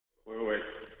Wait.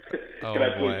 Oh, Can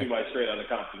I please boy. do my straight out of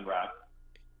Compton rap?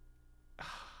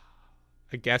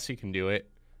 I guess you can do it.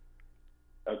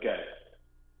 Okay.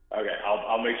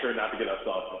 I'll make sure not to get us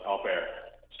off air.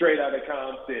 Straight out of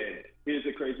Compton. Here's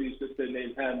a crazy sister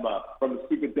named Emma from a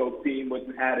super dope team with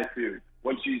an attitude.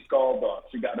 When she's called off,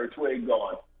 she got her twig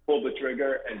on. Pull the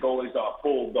trigger and goalies are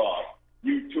pulled off.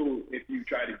 You too, if you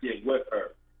try to get with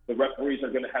her. The referees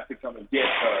are going to have to come and get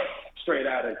her. Straight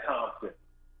out of Compton.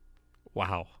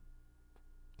 Wow.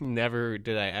 Never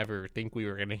did I ever think we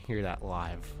were going to hear that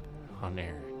live on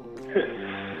air.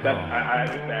 I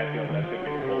have a bad feeling that's going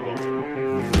to be pulled over.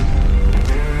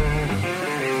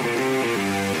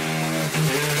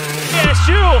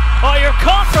 ASU are your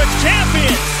conference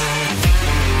champions.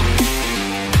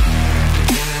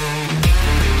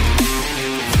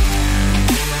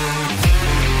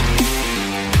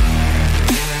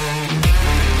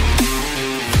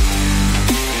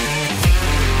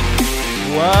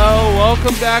 Well,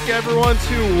 welcome back, everyone,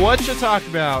 to What You Talk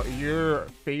About, your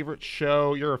favorite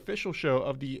show, your official show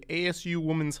of the ASU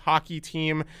women's hockey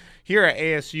team here at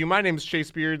ASU. My name is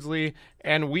Chase Beardsley,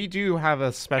 and we do have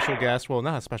a special guest. Well,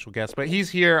 not a special guest, but he's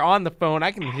here on the phone.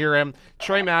 I can hear him.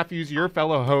 Trey Matthews, your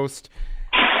fellow host.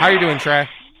 How you doing, Trey?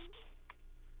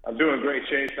 I'm doing great,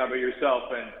 Chase. How about yourself?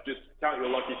 And just count your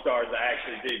lucky stars. I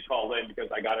actually did call in because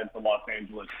I got into Los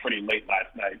Angeles pretty late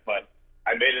last night, but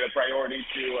I made it a priority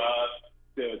to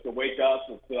wake up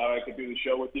so that I could do the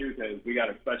show with you because we got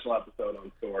a special episode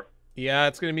on store. Yeah,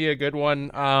 it's going to be a good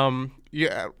one.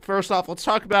 First off, let's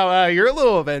talk about your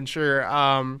little adventure.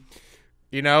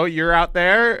 You're out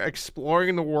there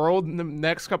exploring the world in the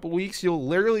next couple weeks. You'll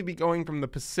literally be going from the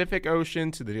Pacific Ocean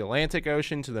to the Atlantic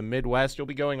Ocean to the Midwest. You'll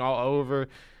be going all over.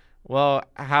 Well,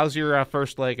 how's your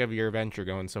first leg of your adventure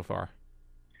going so far?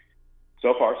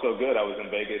 So far, so good. I was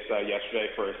in Vegas yesterday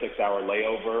for a 6-hour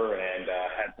layover and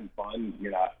had some fun.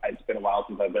 It's been a while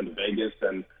since I've been to Vegas,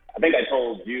 and I think I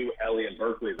told you, Ellie, and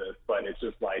Berkeley this, but it's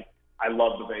just like I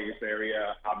love the Vegas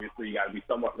area. Obviously, you got to be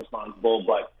somewhat responsible,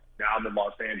 but now I'm in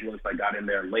Los Angeles. I got in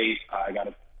there late.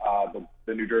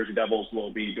 The New Jersey Devils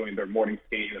will be doing their morning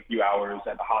skate in a few hours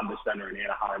at the Honda Center in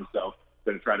Anaheim, so I'm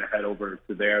going to try to head over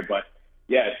to there. But,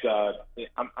 yeah,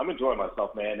 I'm enjoying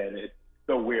myself, man, and it's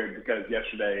so weird because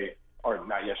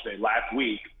last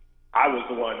week, I was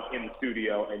the one in the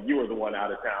studio and you were the one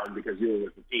out of town because you were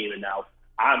with the team, and now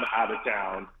I'm out of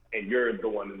town and you're the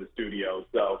one in the studio.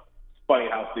 So it's funny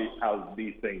how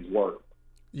these things work.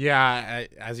 Yeah,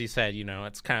 as you said,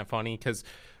 it's kind of funny because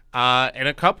in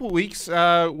a couple weeks,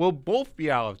 we'll both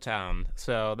be out of town.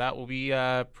 So that will be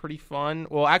pretty fun.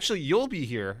 Well, actually, you'll be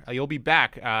here. You'll be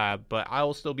back, but I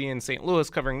will still be in St. Louis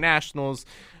covering nationals.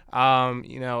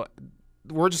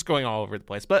 We're just going all over the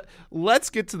place. But let's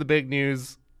get to the big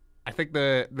news. I think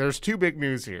there's two big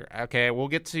news here. Okay, we'll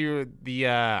get to the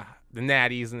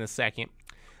Natties in a second.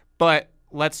 But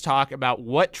let's talk about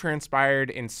what transpired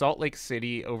in Salt Lake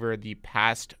City over the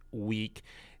past week.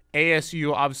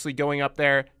 ASU obviously going up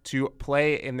there to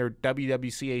play in their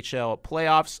WWCHL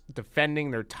playoffs,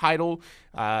 defending their title.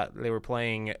 They were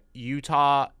playing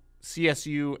Utah,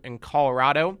 CSU, and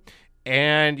Colorado.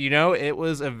 And, it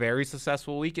was a very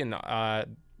successful weekend.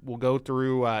 We'll go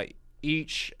through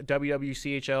each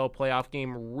WWCHL playoff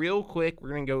game real quick. We're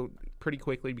going to go pretty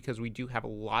quickly because we do have a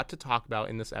lot to talk about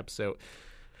in this episode.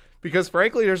 Because,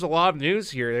 frankly, there's a lot of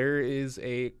news here. There is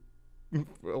a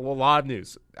lot of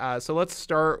news. So let's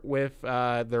start with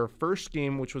their first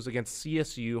game, which was against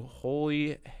CSU.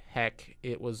 Holy heck,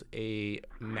 it was a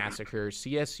massacre.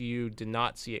 CSU did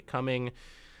not see it coming.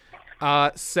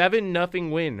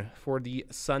 7-0 win for the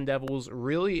Sun Devils.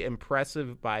 Really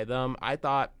impressive by them. I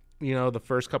thought, the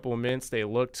first couple of minutes they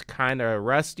looked kind of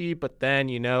rusty, but then,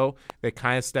 they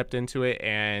kind of stepped into it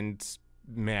and,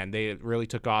 man, they really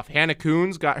took off. Hannah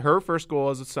Coons got her first goal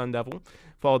as a Sun Devil,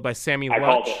 followed by Sammy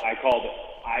Lutch. I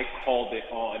called it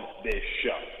on this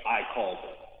show. I called it.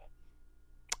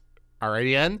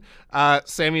 Alrighty, then.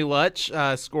 Sammy Lutch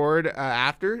scored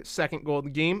after second goal of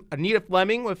the game. Anita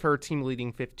Fleming with her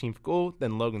team-leading 15th goal.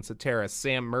 Then Logan Satara,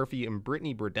 Sam Murphy, and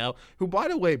Brittany Burdell, who, by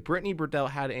the way, Brittany Burdell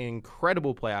had an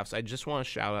incredible playoffs. I just want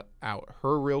to shout out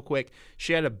her real quick.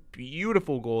 She had a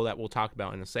beautiful goal that we'll talk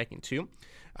about in a second, too.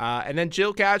 And then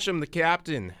Jill Catcham, the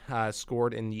captain,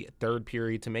 scored in the third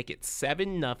period to make it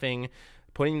 7-0,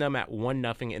 putting them at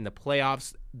 1-0 in the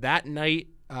playoffs. That night,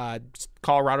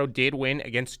 Colorado did win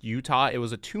against Utah. It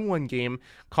was a 2-1 game.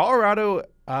 Colorado,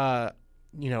 it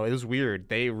was weird.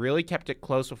 They really kept it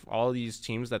close with all these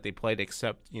teams that they played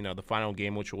except, the final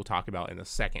game, which we'll talk about in a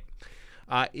second.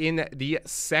 In the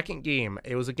second game,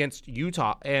 it was against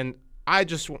Utah. And I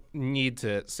just need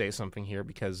to say something here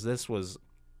because this was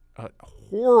a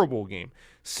horrible game.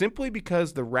 simply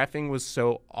because the reffing was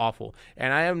so awful.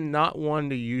 And I am not one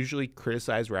to usually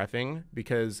criticize reffing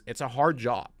because it's a hard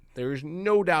job. There's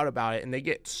no doubt about it, and they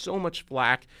get so much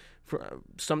flack for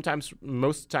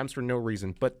most times for no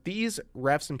reason. But these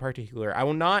refs in particular, I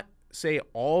will not say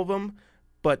all of them,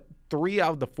 but 3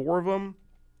 out of the 4 of them,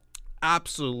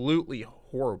 absolutely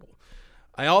horrible.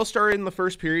 I all started in the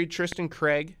first period. Tristan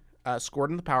Craig scored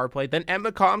in the power play. Then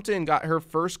Emma Compton got her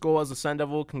first goal as a Sun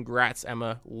Devil. Congrats,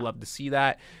 Emma. Love to see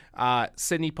that.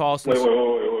 Sydney Paulson. Wait.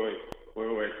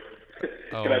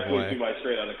 Oh, Can I boy. please do my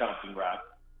straight on the Compton rap?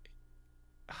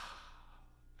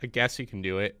 I guess you can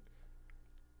do it.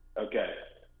 Okay.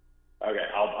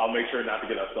 I'll make sure not to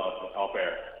get us off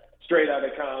air. Straight out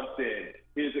of Compton.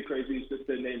 Here's a crazy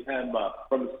sister named Emma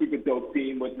from the super dope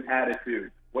team with an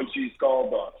attitude. When she's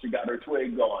called off, she got her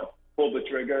twig on. Pull the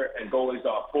trigger and goalies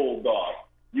are pulled off.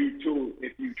 You too,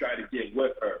 if you try to get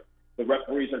with her. The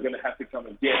referees are going to have to come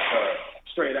and get her.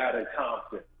 Straight out of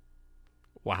Compton.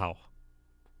 Wow.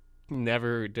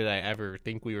 Never did I ever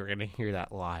think we were going to hear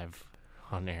that live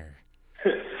on air. I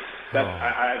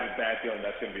have a bad feeling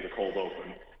that's going to be the cold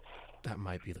open. That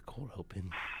might be the cold open.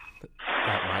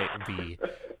 That might be.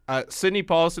 Sydney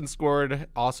Paulson scored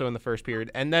also in the first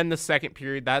period. And then the second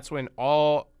period, that's when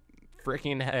all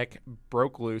freaking heck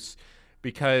broke loose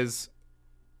because,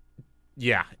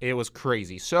 yeah, it was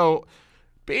crazy. So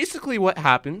basically what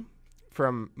happened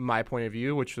from my point of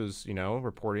view, which was,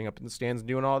 reporting up in the stands and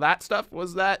doing all that stuff,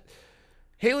 was that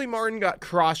Haley Martin got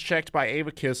cross-checked by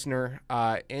Ava Kistner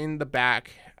in the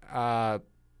back, and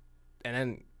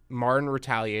then Martin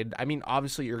retaliated. I mean,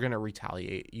 obviously you're going to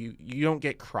retaliate. You don't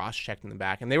get cross-checked in the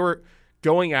back. And they were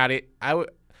going at it.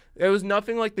 It was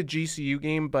nothing like the GCU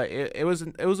game, but it was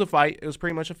a fight. It was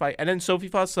pretty much a fight. And then Sophie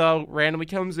Fossell randomly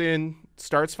comes in,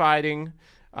 starts fighting.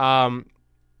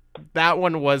 That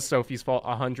one was Sophie's fault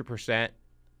 100%.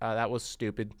 That was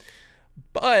stupid.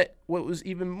 But what was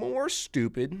even more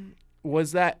stupid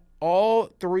was that all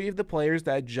 3 of the players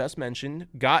that I just mentioned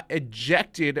got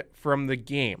ejected from the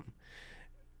game.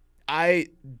 I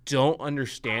don't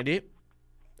understand it.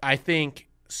 I think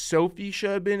Sophie should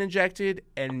have been ejected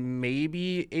and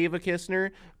maybe Ava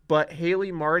Kistner, but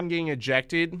Haley Martin getting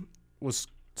ejected was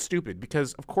stupid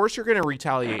because, of course, you're going to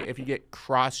retaliate if you get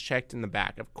cross-checked in the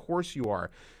back. Of course you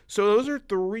are. So those are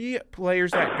 3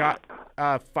 players that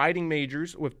got fighting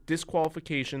majors with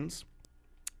disqualifications.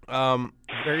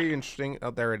 Very interesting.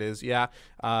 Oh, there it is. Yeah.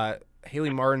 Haley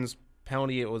Martin's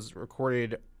penalty, it was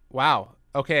recorded. Wow.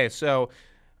 Okay, so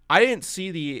I didn't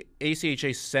see the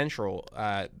ACHA Central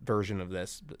version of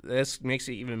this. This makes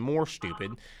it even more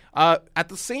stupid. At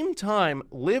the same time,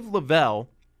 Liv Lavelle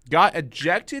got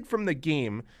ejected from the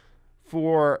game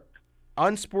for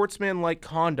unsportsmanlike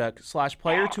conduct /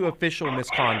 player to official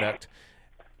misconduct.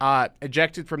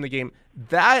 Ejected from the game.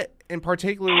 That in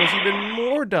particular was even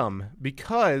more dumb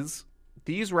because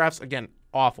these refs, again,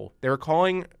 awful. They were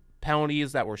calling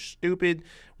penalties that were stupid.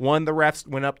 One, the refs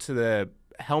went up to the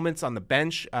helmets on the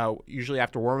bench. Usually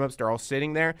after warm-ups, they're all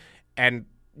sitting there and,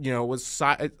 was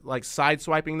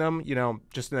sideswiping them,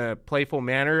 just in a playful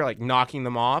manner, like knocking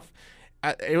them off.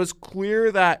 It was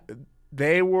clear that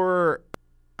they were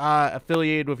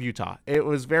affiliated with Utah. It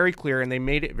was very clear, and they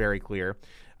made it very clear.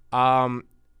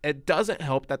 It doesn't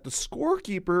help that the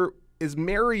scorekeeper is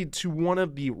married to one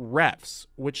of the refs,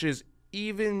 which is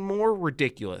even more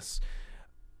ridiculous.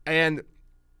 And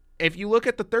if you look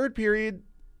at the third period,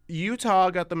 Utah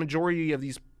got the majority of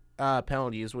these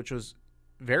penalties, which was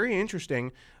very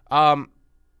interesting. At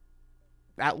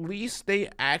least they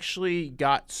actually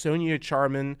got Sonia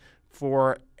Charman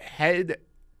for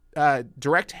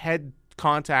direct head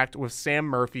contact with Sam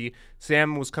Murphy.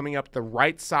 Sam was coming up the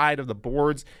right side of the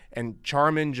boards, and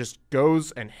Charman just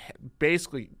goes and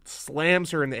basically slams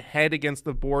her in the head against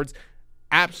the boards.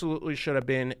 Absolutely should have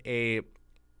been a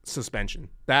suspension.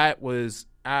 That was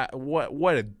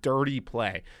what a dirty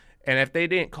play. And if they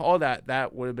didn't call that,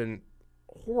 that would have been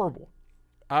horrible.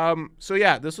 So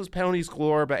yeah, this was penalties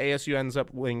galore, but ASU ends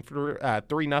up winning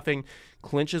 3-0,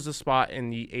 clinches a spot in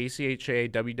the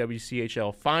ACHA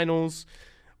WWCHL finals.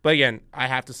 But again, I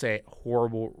have to say,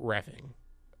 horrible reffing.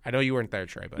 I know you weren't there,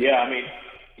 Trey, but yeah,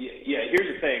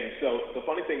 here's the thing. So the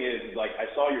funny thing is, I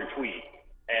saw your tweet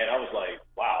and I was like,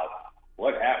 wow,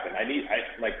 what happened?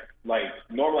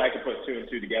 Normally I could put 2 and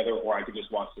 2 together, or I could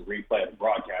just watch the replay of the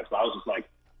broadcast. But I was just like,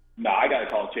 nah, I got to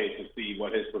call Chase to see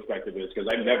what his perspective is, because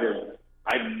I've never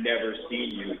seen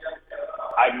you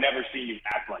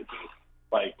act like this.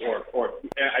 Or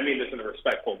I mean this in a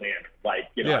respectful manner.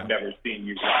 I've never seen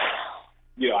you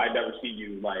I've never seen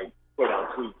you put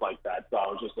out tweets like that. So I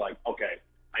was just like, okay,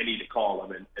 I need to call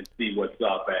him and see what's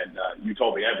up. And you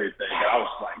told me everything. And I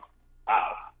was like,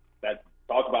 wow,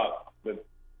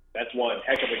 one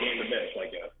heck of a game to miss, I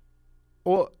guess.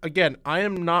 Well, again, I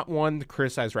am not one to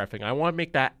criticize reffing. I want to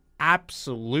make that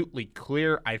absolutely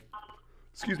clear. I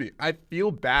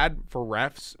feel bad for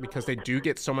refs because they do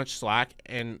get so much slack,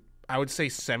 and I would say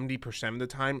 70% of the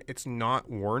time it's not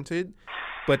warranted.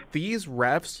 But these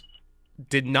refs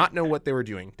did not know what they were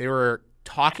doing. They were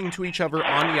talking to each other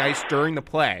on the ice during the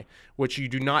play, which you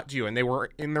do not do, and they were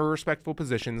in their respectful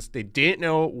positions. They didn't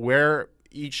know where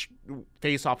each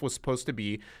face-off was supposed to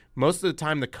be. Most of the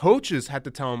time, the coaches had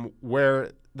to tell them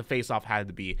where the face-off had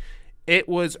to be. It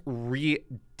was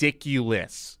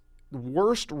ridiculous.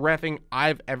 Worst reffing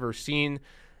I've ever seen.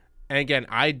 And again,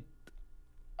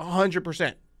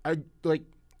 100%.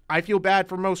 I feel bad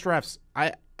for most refs.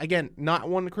 Again, not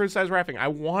one to criticize reffing. I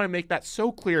want to make that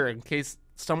so clear in case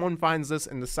someone finds this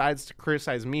and decides to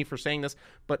criticize me for saying this,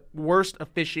 but worst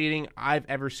officiating I've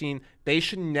ever seen. They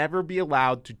should never be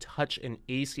allowed to touch an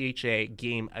ACHA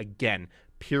game again,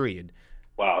 period.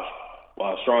 Wow,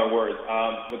 strong words.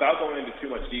 Without going into too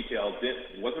much detail,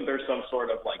 wasn't there some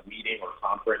sort of meeting or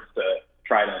conference to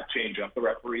try to change up the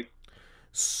referees?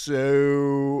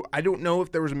 So I don't know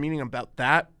if there was a meeting about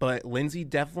that, but Lindsay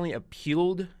definitely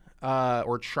appealed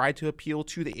or tried to appeal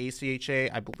to the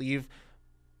ACHA. I believe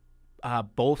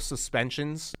both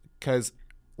suspensions, because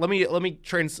let me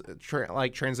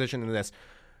transition into this.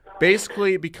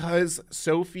 Basically, because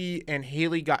Sophie and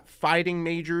Haley got fighting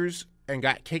majors and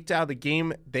got kicked out of the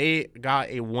game, they got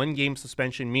a 1-game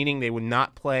suspension, meaning they would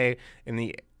not play in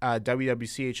the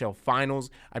WWCHL finals.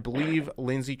 I believe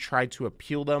Lindsay tried to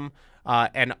appeal them,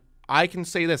 and I can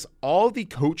say this: all the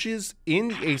coaches in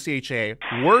the ACHA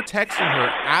were texting her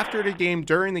after the game,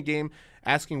 during the game,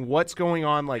 asking what's going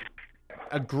on,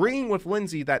 agreeing with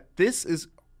Lindsay that this is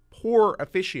poor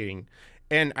officiating.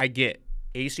 And I get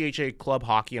ACHA club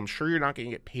hockey. I'm sure you're not going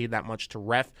to get paid that much to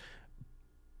ref,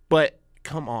 but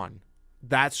come on.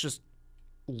 That's just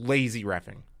lazy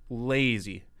reffing.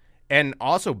 Lazy. And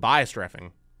also biased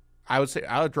reffing. I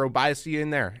would throw bias in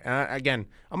there. Again,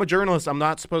 I'm a journalist. I'm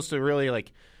not supposed to really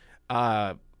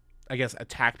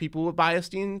attack people with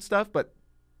biased and stuff, but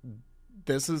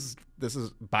this is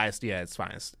biased at its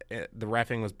finest. The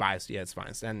reffing was biased at its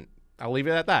finest, and I'll leave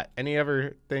it at that. Any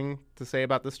other thing to say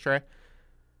about this, Trey?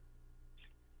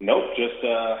 Nope. Just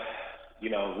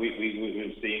we've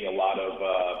been seeing a lot of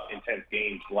intense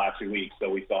games the last few weeks. So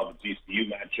we saw the GCU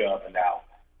matchup, and now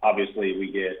obviously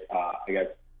we get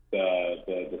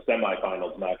the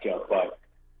semifinals matchup. But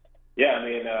yeah, I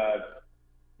mean,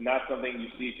 not something you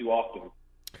see too often.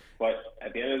 But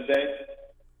at the end of the day,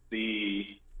 the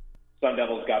Sun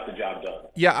Devils got the job done.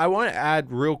 Yeah, I want to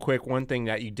add real quick one thing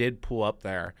that you did pull up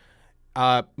there.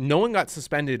 No one got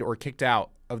suspended or kicked out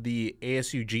of the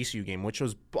ASU GCU game, which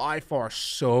was by far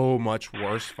so much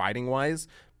worse fighting-wise,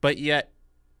 but yet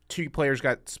 2 players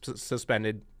got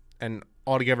suspended, and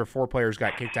altogether 4 players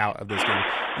got kicked out of this game.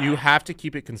 You have to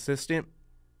keep it consistent,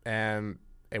 and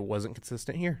it wasn't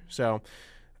consistent here. So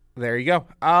there you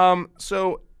go.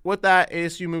 So with that,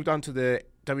 ASU moved on to the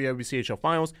WWCHL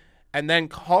finals. And then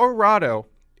Colorado,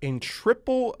 in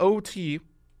triple OT,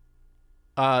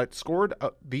 scored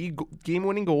the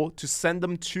game-winning goal to send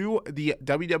them to the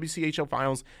WWCHL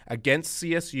finals against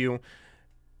CSU.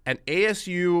 An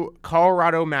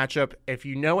ASU-Colorado matchup. If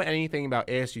you know anything about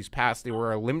ASU's past, they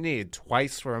were eliminated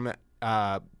twice from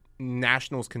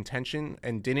Nationals contention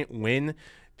and didn't win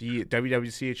the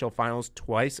WWCHL finals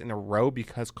twice in a row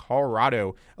because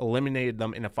Colorado eliminated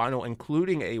them in a final,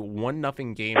 including a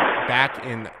 1-0 game back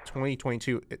in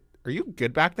 2022. Are you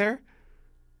good back there?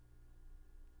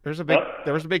 There was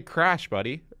a big crash,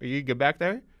 buddy. Are you good back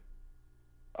there?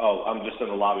 Oh, I'm just in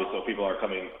the lobby, so people are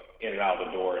coming in and out of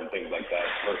the door and things like that.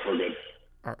 We're good.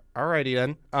 Alrighty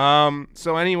then.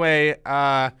 So anyway,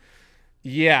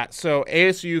 yeah. So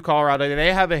ASU, Colorado,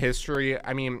 they have a history.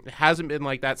 I mean, it hasn't been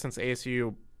like that since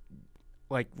ASU,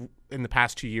 in the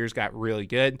past 2 years, got really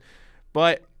good.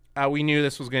 But we knew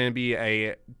this was going to be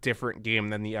a different game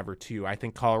than the other two. I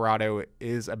think Colorado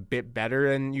is a bit better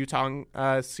than Utah and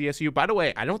CSU. By the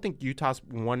way, I don't think Utah's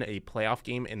won a playoff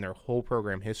game in their whole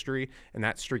program history, and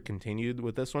that streak continued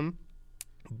with this one.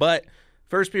 But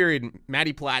first period,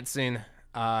 Maddie Platson,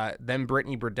 then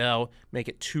Brittany Burdell make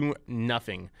it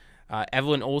 2-0.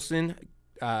 Evelyn Olsen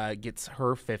gets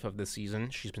her 5th of the season.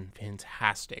 She's been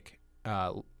fantastic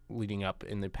leading up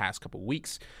in the past couple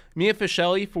weeks. Mia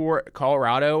Fischelli for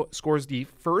Colorado scores the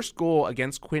first goal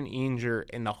against Quinn Ainger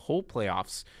in the whole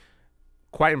playoffs.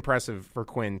 Quite impressive for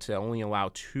Quinn to only allow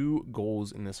 2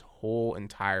 goals in this whole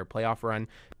entire playoff run.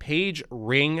 Paige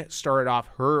Ring started off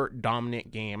her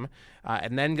dominant game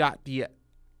and then got the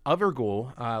other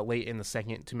goal late in the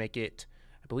second to make it,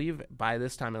 I believe by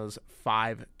this time it was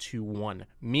 5-1.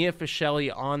 Mia Fischelli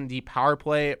on the power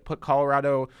play put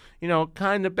Colorado,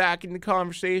 kind of back in the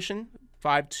conversation,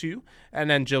 5-2. And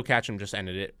then Jill Catchum just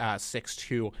ended it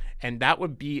 6-2. And that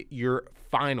would be your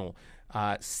final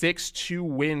 6-2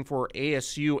 win for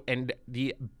ASU and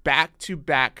the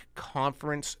back-to-back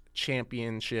conference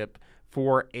championship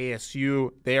for ASU.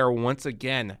 They are once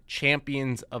again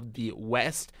champions of the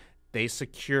West. They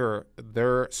secure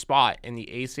their spot in the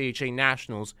ACHA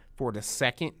Nationals for the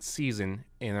second season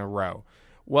in a row.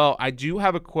 Well, I do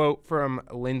have a quote from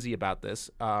Lindsay about this,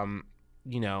 because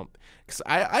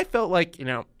I felt like,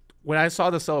 when I saw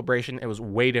the celebration, it was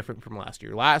way different from last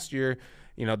year. Last year,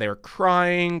 they were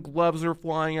crying, gloves were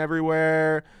flying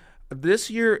everywhere. This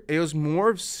year, it was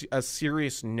more of a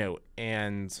serious note,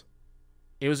 and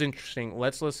it was interesting.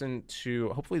 Let's listen to,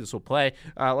 hopefully this will play,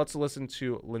 let's listen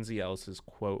to Lindsay Ellis's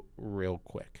quote real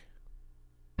quick.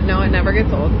 No, it never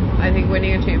gets old. I think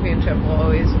winning a championship will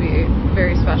always be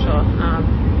very special.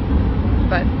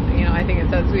 But, I think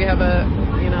it says we have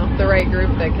the right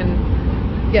group that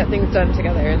can get things done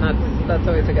together, and that's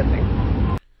always a good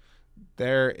thing.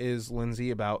 There is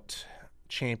Lindsay about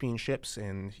championships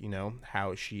and,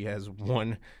 how she has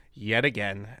won yet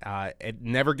again. It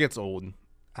never gets old.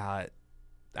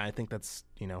 I think that's,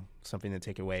 something to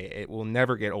take away. It will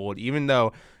never get old, even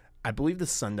though I believe the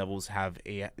Sun Devils have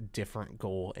a different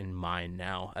goal in mind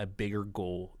now, a bigger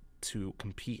goal to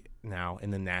compete now in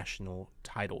the national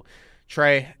title.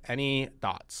 Trey, any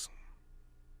thoughts?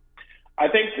 I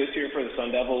think this year for the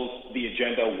Sun Devils, the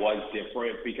agenda was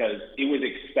different because it was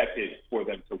expected for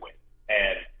them to win.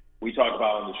 And we talked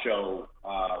about on the show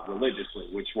religiously,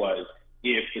 which was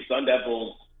if the Sun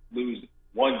Devils lose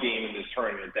one game in this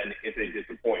tournament, then it's a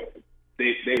disappointment.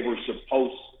 They were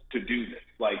supposed to do this.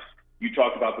 Like, you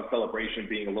talked about the celebration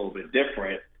being a little bit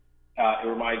different. It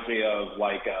reminds me of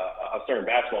like a certain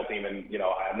basketball team, and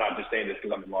I'm not just saying this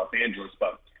because I'm in Los Angeles,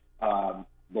 but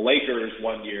the Lakers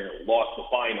one year lost the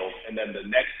finals, and then the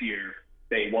next year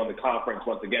they won the conference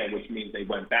once again, which means they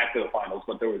went back to the finals,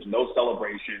 but there was no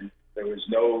celebration, there was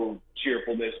no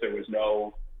cheerfulness, there was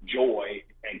no joy,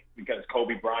 and because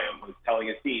Kobe Bryant was telling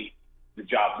his team, the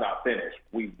job's not finished.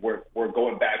 We're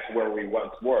going back to where we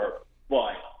once were,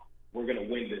 but we're going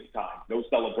to win this time. No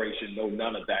celebration, no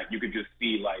none of that. You could just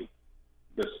see like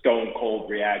the stone cold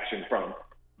reaction from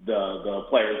the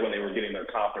players when they were getting their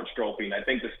conference trophy. And I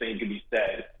think the same can be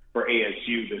said for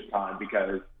ASU this time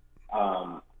because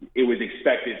it was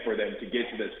expected for them to get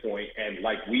to this point. And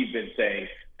like we've been saying,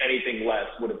 anything less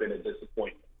would have been a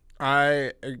disappointment.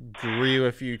 I agree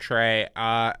with you, Trey.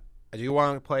 I do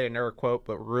want to play another quote,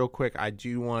 but real quick, I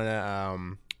do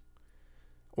want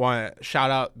to shout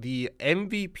out the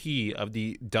MVP of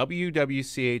the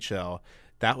WWCHL.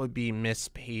 That would be Miss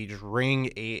Paige Ring,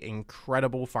 an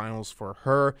incredible finals for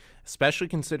her, especially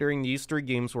considering these 3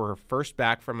 games were her first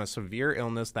back from a severe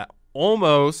illness that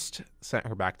almost sent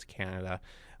her back to Canada.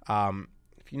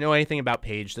 If you know anything about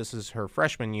Paige, this is her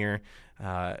freshman year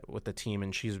with the team,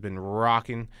 and she's been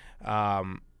rocking.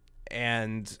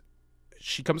 And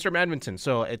she comes from Edmonton,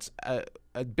 so it's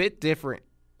a bit different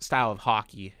style of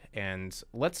hockey. And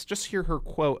let's just hear her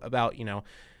quote about,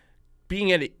 being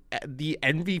the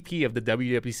MVP of the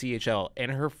WWCHL in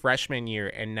her freshman year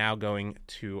and now going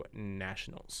to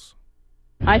nationals.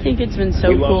 I think it's been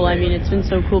so cool. I mean, it's been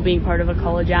so cool being part of a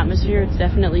college atmosphere. It's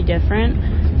definitely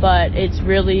different, but it's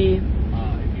really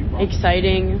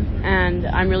exciting, and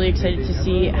I'm really excited to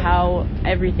see how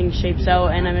everything shapes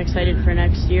out, and I'm excited for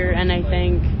next year. And I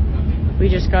think we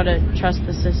just got to trust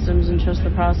the systems and trust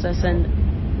the process, and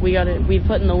we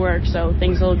put in the work, so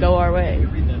things will go our way.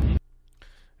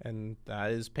 And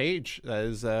that is Paige. That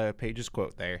is Paige's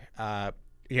quote there.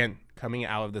 Again, coming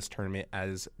out of this tournament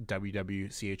as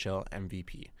WWCHL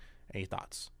MVP. Any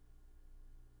thoughts?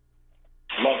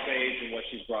 Love Paige and what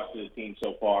she's brought to the team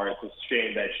so far. It's a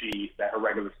shame that her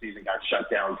regular season got shut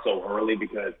down so early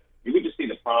because you could just see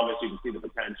the promise, you can see the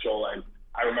potential, and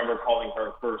I remember calling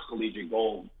her first collegiate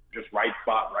goal, just right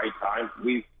spot, right time.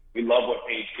 We love what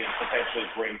Paige can potentially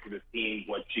bring to this team,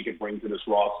 what she could bring to this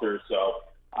roster. So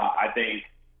I think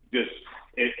just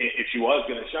if she was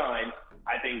going to shine,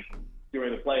 I think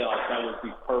during the playoffs, that was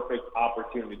the perfect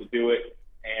opportunity to do it.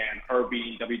 And her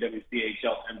being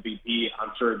WWCHL MVP,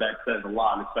 I'm sure that says a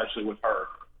lot, especially with her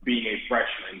being a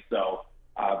freshman. So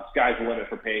sky's the limit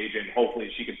for Paige, and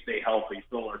hopefully she can stay healthy,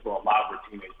 similar to a lot of her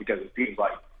teammates, because it seems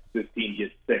like this team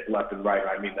gets sick left and right, and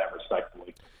I mean that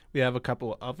respectfully. We have a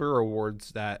couple other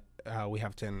awards that we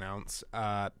have to announce.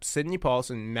 Sydney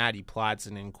Paulson, Maddie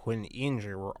Platson, and Quinn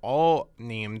Inger were all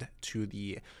named to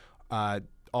the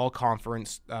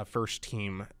all-conference first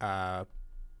team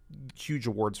huge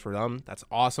awards for them. That's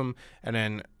awesome. And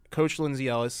then Coach Lindsay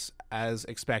Ellis, as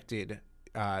expected,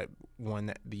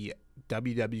 won the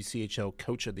WWCHL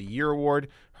Coach of the Year award,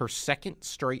 her second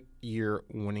straight year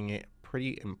winning it.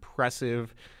 Pretty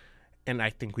impressive, and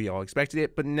I think we all expected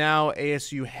it. But now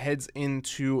ASU heads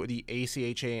into the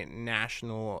ACHA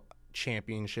National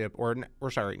Championship,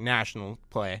 national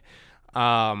play,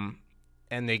 and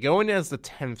they go in as the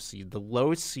 10th seed, the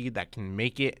lowest seed that can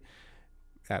make it.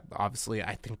 Obviously,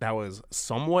 I think that was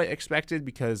somewhat expected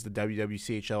because the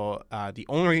WWCHL, the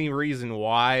only reason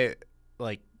why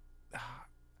a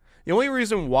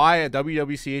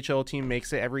WWCHL team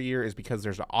makes it every year is because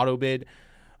there's an auto bid.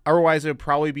 Otherwise, it would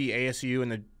probably be ASU in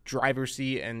the driver's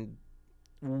seat, and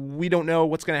we don't know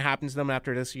what's going to happen to them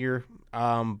after this year.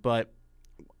 But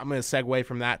I'm going to segue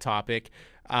from that topic.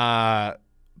 But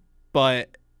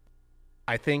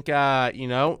I think, I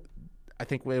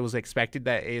think it was expected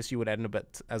that ASU would end up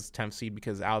as 10th seed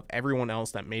because out of everyone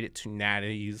else that made it to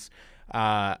Natties,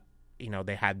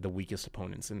 they had the weakest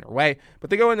opponents in their way. But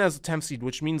they go in as a 10th seed,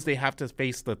 which means they have to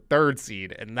face the 3rd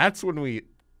seed. And that's when we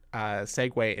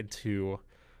segue into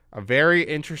a very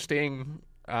interesting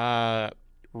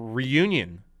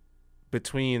reunion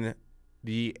between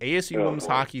the ASU women's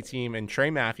hockey team and Trey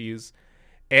Matthews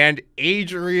and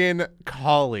Adrian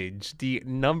College, the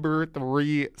number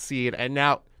 3 seed. And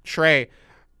now, Trey,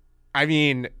 I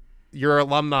mean, your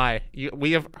alumni,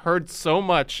 we have heard so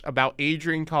much about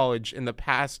Adrian College in the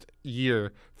past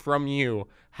year from you,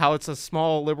 how it's a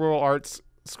small liberal arts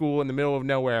school in the middle of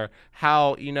nowhere,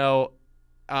 how,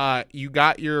 you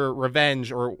got your revenge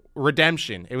or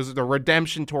redemption. It was the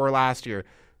redemption tour last year.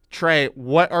 Trey,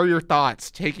 what are your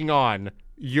thoughts taking on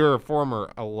your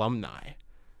former alumni?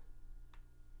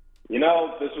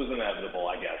 This was inevitable,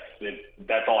 I guess.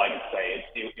 That's all I can say.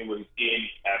 It was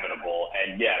inevitable.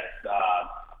 And yes,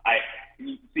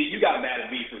 you got mad at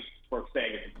me for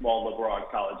saying it's a small liberal arts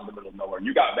college in the middle of nowhere.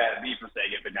 You got mad at me for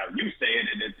saying it, but now you say it,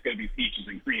 and it's going to be peaches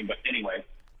and cream. But anyway.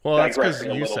 Well, that's because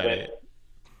you said it.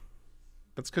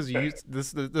 That's because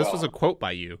this was a quote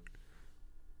by you.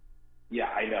 Yeah,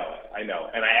 I know.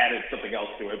 And I added something else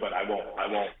to it, but I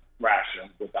won't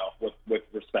ration with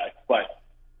respect. But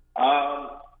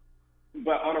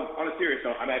on a serious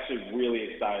note, I'm actually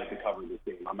really excited to cover this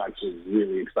team. I'm actually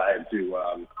really excited to,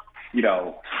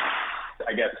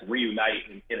 I guess,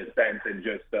 reunite in a sense and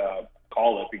just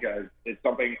call it because it's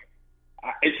something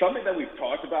that we've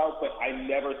talked about, but I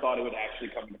never thought it would actually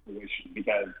come to fruition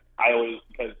because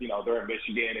they're in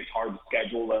Michigan. It's hard to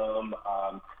schedule them.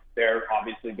 They're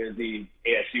obviously busy.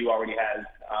 ASU already has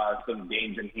some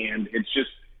games in hand. It's just,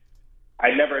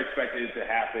 I never expected it to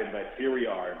happen, but here we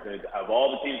are. Of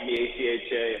all the teams in the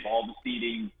ACHA, of all the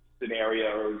seeding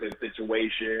scenarios and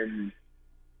situations,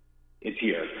 it's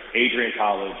here. Adrian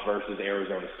College versus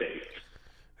Arizona State.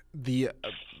 The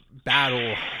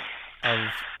battle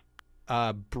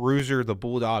of Bruiser the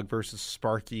Bulldog versus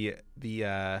Sparky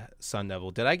the Sun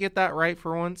Devil. Did I get that right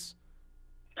for once?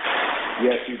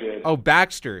 Yes, you did. Oh,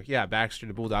 Baxter. Yeah, Baxter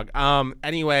the Bulldog.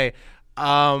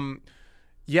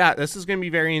 Yeah, this is going to be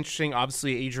very interesting.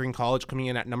 Obviously, Adrian College coming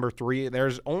in at number 3.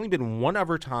 There's only been one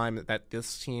other time that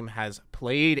this team has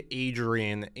played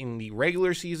Adrian in the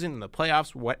regular season, in the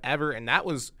playoffs, whatever, and that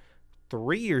was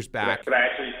 3 years back. But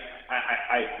actually,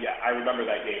 I remember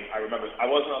that game. I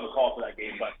wasn't on the call for that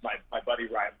game, but my buddy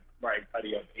Ryan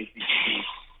Cuddy of ACTV,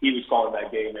 he was calling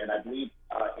that game, and I believe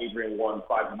Adrian won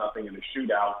 5-0 in the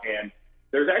shootout. And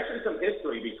there's actually some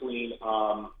history between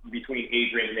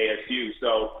Adrian and ASU.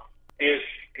 So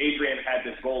Adrian had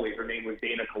this goalie. Her name was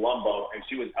Dana Colombo, and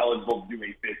she was eligible to do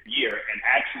a 5th year. And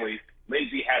actually,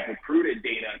 Lindsay had recruited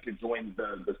Dana to join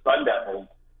the Sun Devils.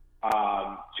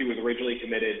 She was originally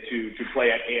committed to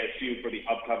play at ASU for the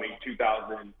upcoming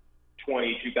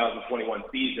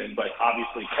 2020-2021 season, but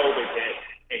obviously COVID hit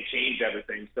and changed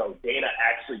everything. So Dana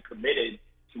actually committed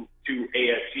to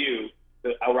ASU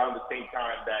around the same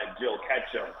time that Jill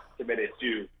Ketchum committed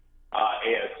to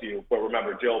ASU. But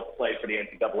remember, Jill played for the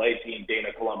NCAA team.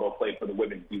 Dana Colombo played for the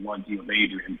women's D1 team of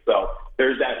Adrian. So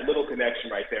there's that little connection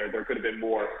right there. There could have been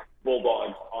more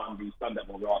Bulldogs on the Sun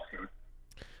Devil roster.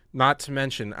 Not to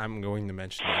mention, I'm going to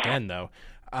mention it again, though,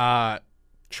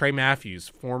 Trey Matthews,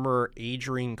 former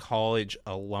Adrian College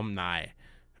alumni.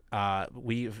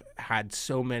 We've had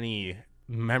so many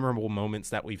memorable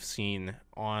moments that we've seen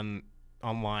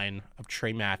online of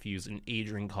Trey Matthews and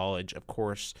Adrian College. Of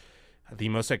course, the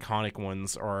most iconic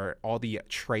ones are all the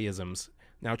Treyisms.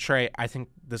 Now, Trey, I think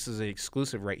this is an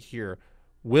exclusive right here.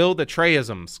 Will the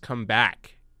Treyisms come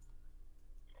back?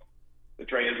 The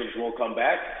Treyisms will come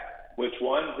back. Which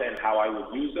ones and how I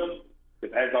would use them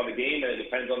depends on the game and it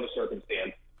depends on the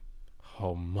circumstance.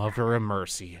 Oh, mother of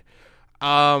mercy.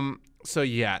 So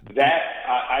yeah. That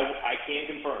I can't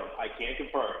confirm. I can't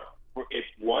confirm. If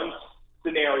one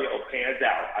scenario pans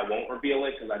out, I won't reveal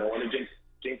it because I don't want to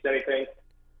jinx anything.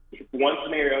 If one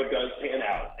scenario does pan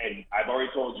out, and I've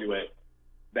already told you it,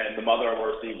 then the Mother of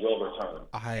Mercy will return.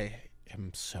 I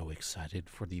am so excited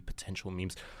for the potential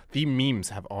memes. The memes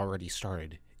have already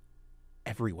started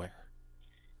everywhere.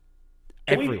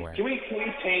 Can we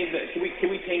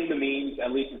tame the memes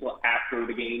at least until after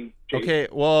the game? Chase? Okay,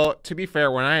 well, to be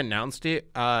fair, when I announced it,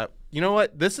 you know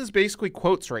what? This is basically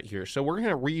quotes right here. So we're going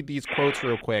to read these quotes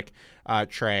real quick,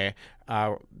 Trey,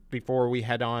 before we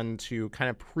head on to kind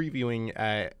of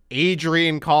previewing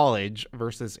Adrian College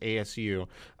versus ASU.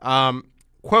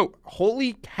 Quote,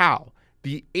 "Holy cow,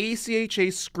 the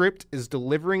ACHA script is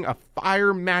delivering a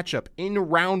fire matchup in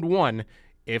round 1,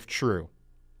 if true."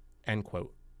 End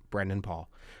quote. Brendan Paul.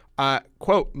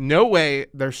 Quote, "No way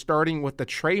they're starting with the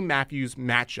Trey Matthews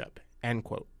matchup." End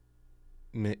quote.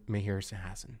 Mahir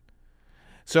Hassan.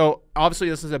 So obviously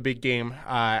this is a big game,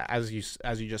 as you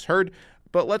just heard.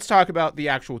 But let's talk about the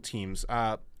actual teams.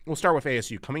 We'll start with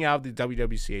ASU coming out of the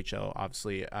WWCHL.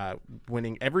 Obviously,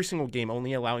 winning every single game,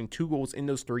 only allowing 2 goals in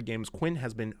those 3 games. Quinn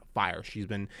has been fire. She's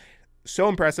been so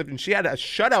impressive, and she had a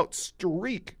shutout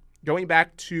streak going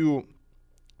back to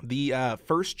the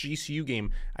first GCU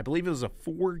game. I believe it was a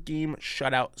 4-game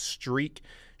shutout streak.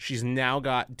 She's now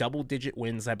got double-digit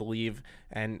wins, I believe,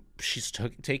 and she's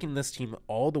taken this team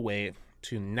all the way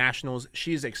to nationals.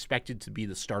 She's expected to be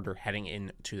the starter heading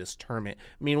into this tournament.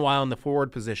 Meanwhile, in the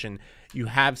forward position, you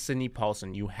have Sydney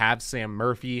Paulson, you have Sam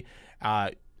Murphy,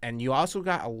 and you also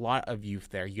got a lot of youth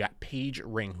there. You got Paige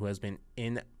Ring, who has been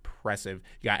impressive.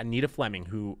 You got Anita Fleming,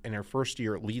 who in her first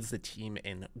year leads the team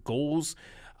in goals.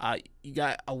 You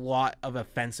got a lot of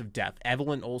offensive depth.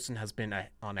 Evelyn Olsen has been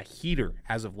on a heater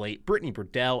as of late. Brittany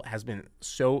Burdell has been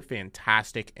so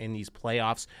fantastic in these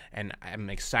playoffs, and I'm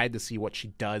excited to see what she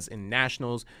does in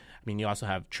nationals. I mean, you also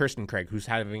have Tristan Craig, who's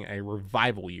having a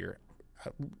revival year,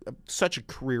 such a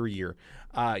career year.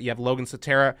 You have Logan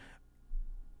Satera.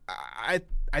 I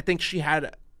think she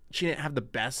didn't have the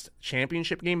best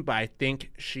championship game, but I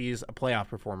think she's a playoff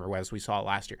performer, as we saw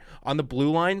last year. On the blue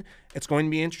line, it's going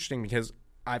to be interesting because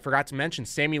I forgot to mention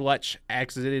Sammy Lutch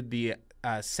exited the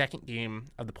second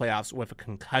game of the playoffs with a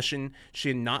concussion. She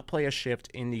did not play a shift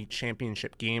in the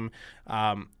championship game.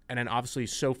 And then obviously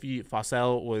Sophie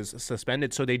Fossell was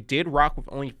suspended. So they did rock with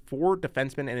only 4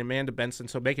 defensemen and Amanda Benson,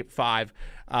 so make it 5.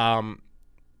 And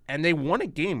they won a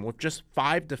game with just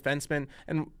 5 defensemen.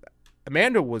 And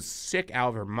Amanda was sick out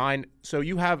of her mind. So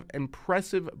you have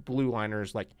impressive blue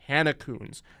liners like Hannah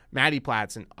Coons, Maddie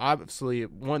Platts, and obviously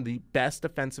one of the best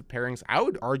defensive pairings, I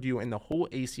would argue, in the whole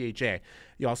ACHA.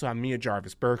 You also have Mia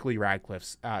Jarvis, Berkeley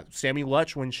Radcliffe, Sammy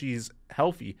Lutch when she's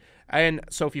healthy, and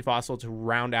Sophie Fossil to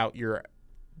round out your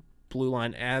blue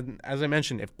line. And as I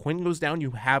mentioned, if Quinn goes down,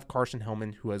 you have Carson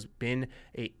Hellman, who has been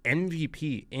a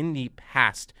MVP in the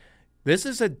past. This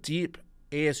is a deep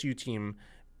ASU team,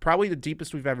 probably the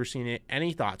deepest we've ever seen it.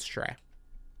 Any thoughts, Trey?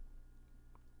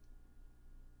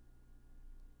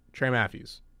 Trey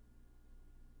Matthews.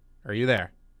 Are you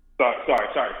there? Sorry.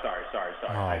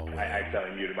 Oh, I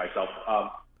accidentally muted myself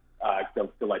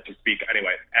to let you speak.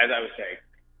 Anyway, as I was saying,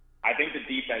 I think the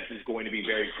defense is going to be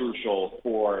very crucial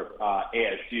for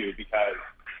ASU because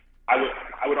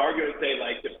I would argue and say,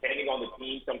 like, depending on the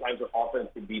team, sometimes the offense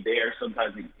can be there,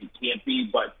 sometimes it can't be,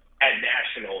 but at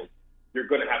nationals, you're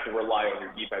going to have to rely on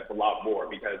your defense a lot more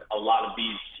because a lot of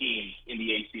these teams in the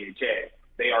ACHA,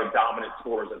 they are dominant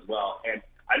scorers as well. And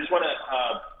I just want to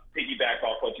piggyback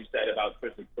off what you said about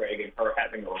Tristan Craig and her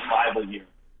having a revival year.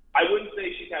 I wouldn't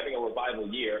say she's having a revival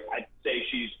year. I'd say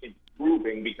she's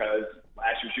improving because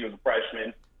last year she was a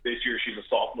freshman. This year she's a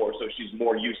sophomore, so she's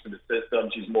more used to the system.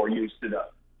 She's more used to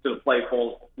the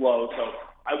playful flow. So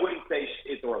I wouldn't say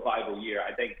it's a revival year.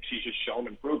 I think she's just shown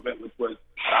improvement, which was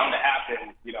bound to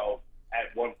happen,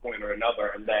 at one point or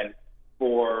another. And then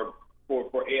for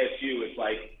ASU, it's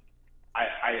like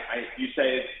you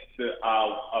say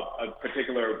a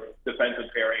particular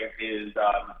defensive pairing is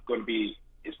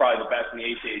probably the best in the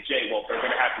ACHA. Well, they're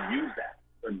going to have to use that.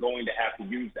 They're going to have to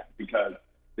use that because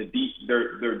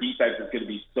their defense is going to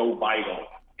be so vital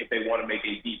if they want to make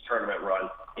a deep tournament run,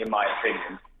 in my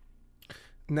opinion.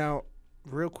 Now,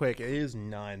 real quick, it is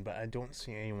 9, but I don't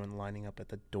see anyone lining up at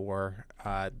the door.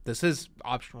 This is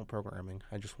optional programming.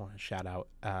 I just want to shout out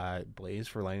Blaze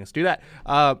for letting us do that.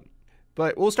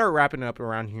 But we'll start wrapping it up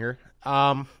around here.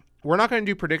 We're not going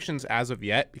to do predictions as of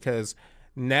yet because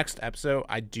next episode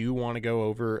I do want to go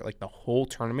over like the whole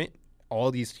tournament. all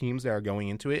these teams that are going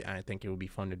into it. And I think it will be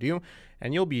fun to do.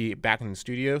 And you'll be back in the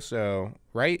studio, so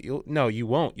right? No, you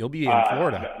won't. You'll be in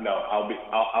Florida. No, I'll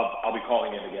be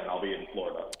calling in again. I'll be in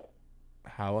Florida.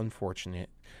 How unfortunate.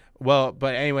 Well,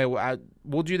 but anyway,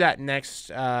 we'll do that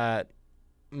next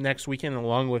weekend,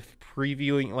 along with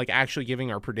previewing, like actually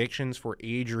giving our predictions for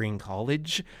Adrian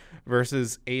College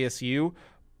versus ASU.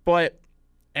 But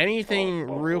anything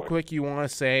real quick you want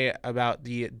to say about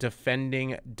the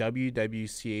defending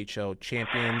WWCHL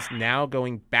champions now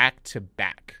going back to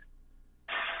back?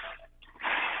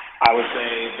 I would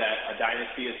say that a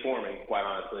dynasty is forming, quite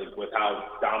honestly, with how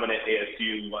dominant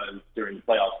ASU was during the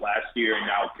playoffs last year and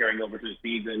now carrying over to the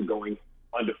season, going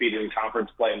undefeated in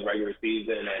conference play in the regular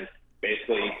season and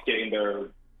basically getting their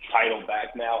title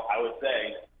back now. I would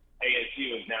say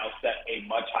ASU has now set a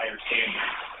much higher standard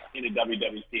in the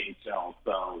WWCHL.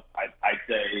 So I'd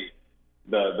say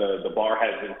the bar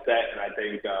has been set, and I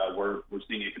think we're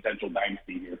seeing a potential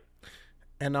dynasty here.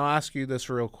 And I'll ask you this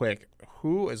real quick.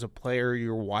 Who is a player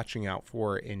you're watching out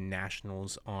for in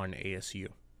nationals on ASU?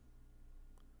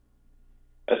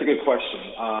 That's a good question.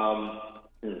 I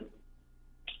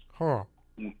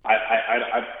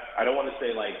don't want to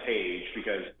say like Paige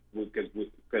because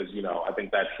I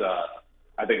think that's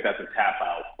a tap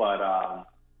out. But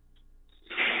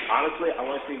honestly, I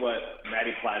want to see what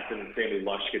Maddie Platson and Sammy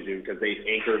Lush could do because they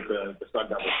anchored the Sun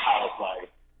Devils power play.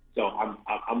 So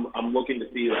I'm looking to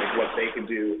see like what they can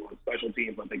do on special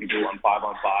teams, what they can do on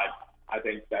 5-on-5. I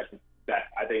think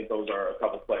I think those are a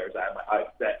couple players I have my eyes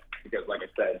set because, like I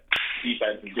said,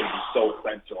 defense is going to be so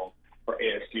essential for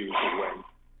ASU to win.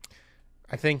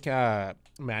 I think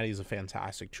Maddie's a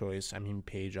fantastic choice. I mean,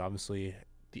 Paige, obviously,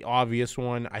 the obvious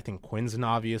one. I think Quinn's an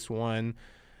obvious one.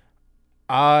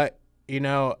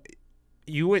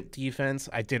 You went defense.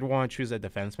 I did want to choose a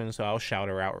defenseman, so I'll shout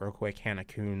her out real quick. Hannah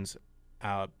Coons,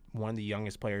 one of the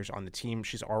youngest players on the team.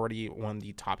 She's already one of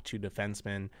the top 2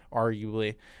 defensemen,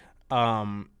 arguably.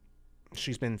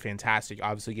 She's been fantastic,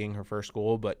 obviously getting her first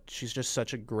goal, but she's just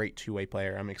such a great two-way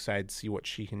player. I'm excited to see what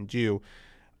she can do.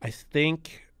 I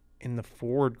think in the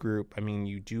forward group, I mean,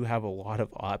 you do have a lot of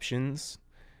options.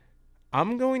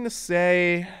 I'm going to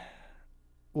say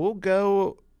we'll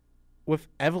go with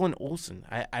Evelyn Olsen.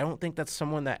 I don't think that's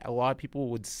someone that a lot of people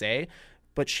would say,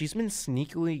 but she's been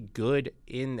sneakily good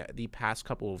in the past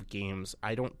couple of games.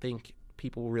 I don't think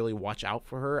people really watch out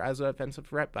for her as an offensive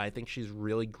threat, but I think she's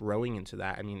really growing into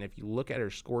that. I mean, if you look at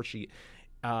her score sheet,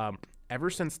 ever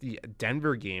since the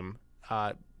Denver game,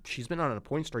 she's been on a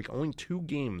point streak, only 2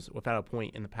 games without a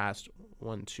point in the past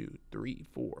 1, 2, 3,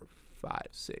 4, 5,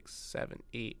 6, 7,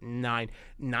 8,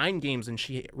 9 games, and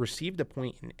she received a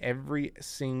point in every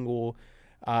single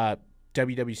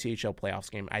WWCHL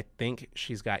playoffs game. I think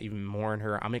she's got even more in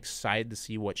her. I'm excited to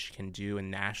see what she can do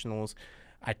in nationals.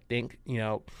 I think,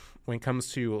 when it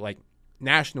comes to like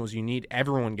nationals, you need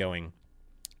everyone going,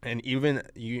 and even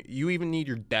you even need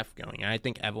your depth going. And I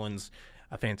think Evelyn's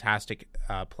a fantastic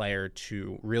player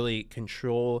to really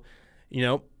control,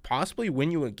 possibly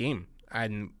win you a game.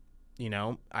 And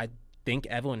I think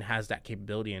Evelyn has that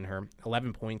capability in her.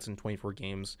 11 points in 24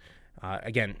 games.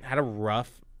 Again, had a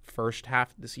rough first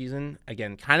half of the season.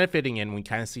 Again, kind of fitting in. We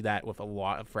kind of see that with a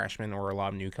lot of freshmen or a lot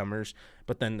of newcomers.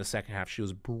 But then the second half, she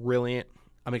was brilliant.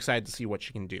 I'm excited to see what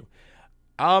she can do.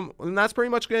 And that's pretty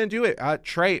much going to do it.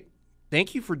 Trey,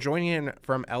 thank you for joining in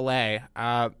from LA.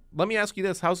 Let me ask you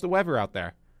this. How's the weather out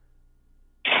there?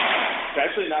 It's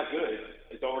actually not good.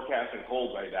 It's overcast and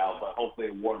cold right now, but hopefully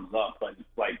it warms up. But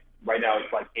it's like right now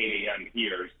it's like 8 a.m.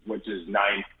 here, which is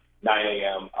 9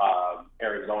 a.m.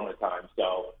 Arizona time.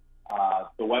 So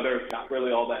the weather is not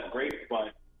really all that great,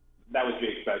 but that was to be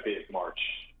expected. It's March.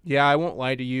 Yeah, I won't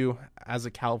lie to you. As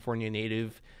a California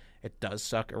native, it does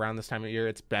suck around this time of year.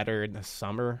 It's better in the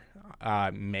summer,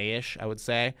 May-ish, I would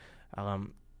say.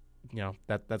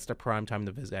 That's the prime time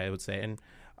to visit, I would say. And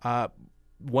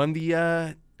one of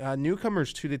the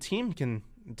newcomers to the team can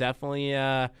definitely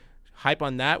hype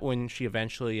on that when she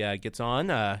eventually gets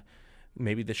on,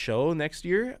 maybe the show next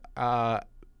year.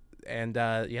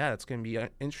 It's going to be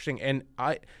interesting. And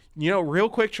real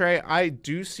quick, Trey, I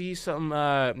do see some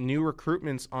new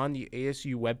recruitments on the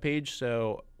ASU webpage,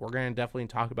 so we're going to definitely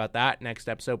talk about that next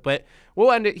episode. But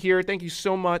we'll end it here. Thank you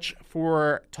so much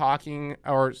for thank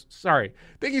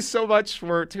you so much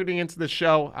for tuning into the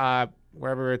show,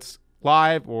 wherever it's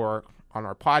live or on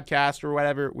our podcast or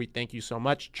whatever. We thank you so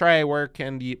much. Trey, where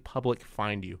can the public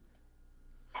find you?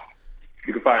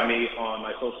 You can find me on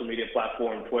my social media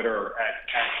platform, Twitter, at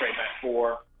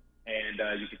TreyMac4.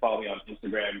 And you can follow me on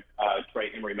Instagram,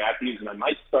 Trey Emery Matthews, and I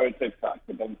might start a TikTok,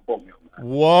 but don't quote me on that.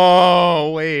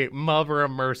 Whoa, wait, mother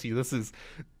of mercy. This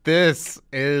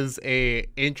is a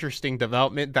interesting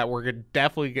development that we're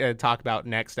definitely going to talk about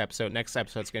next episode. Next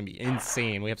episode's going to be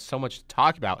insane. We have so much to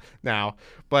talk about now.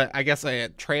 But I guess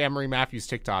Trey Emery Matthews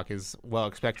TikTok is well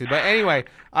expected. But anyway,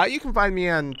 you can find me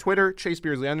on Twitter, Chase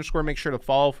Beardsley _ Make sure to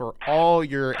follow for all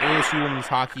your ASU women's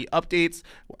hockey updates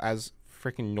as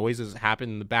freaking noises happen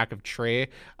in the back of Trey.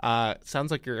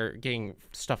 Sounds like you're getting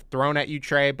stuff thrown at you,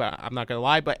 Trey, but I'm not going to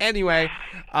lie. But anyway,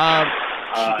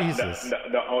 Jesus.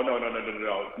 No.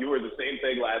 You were the same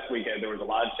thing last weekend. There was a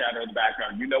lot of chatter in the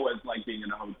background. You know what it's like being in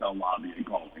a hotel lobby and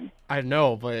calling. I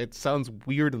know, but it sounds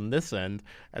weird on this end.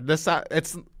 It's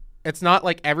not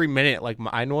like every minute like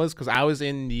mine was, because I was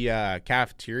in the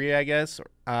cafeteria, I guess.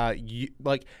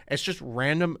 It's just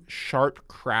random sharp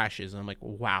crashes. And I'm like,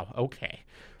 wow, okay.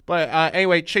 But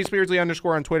anyway, Chase Beardsley _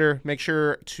 on Twitter. Make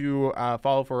sure to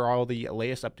follow for all the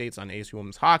latest updates on ASU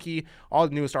women's hockey, all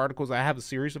the newest articles. I have a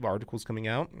series of articles coming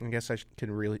out. I guess I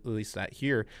can release that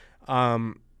here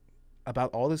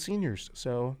about all the seniors.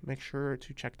 So make sure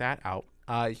to check that out.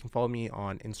 You can follow me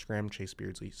on Instagram, Chase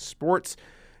Beardsley Sports.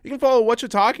 You can follow What You're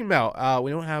Talking About.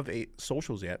 We don't have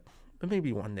socials yet, but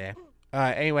maybe one day.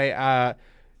 Anyway,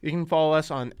 you can follow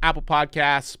us on Apple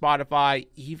Podcasts, Spotify,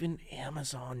 even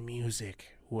Amazon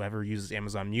Music. Whoever uses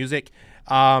Amazon Music.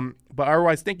 But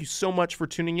otherwise, thank you so much for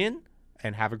tuning in,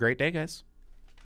 and have a great day, guys.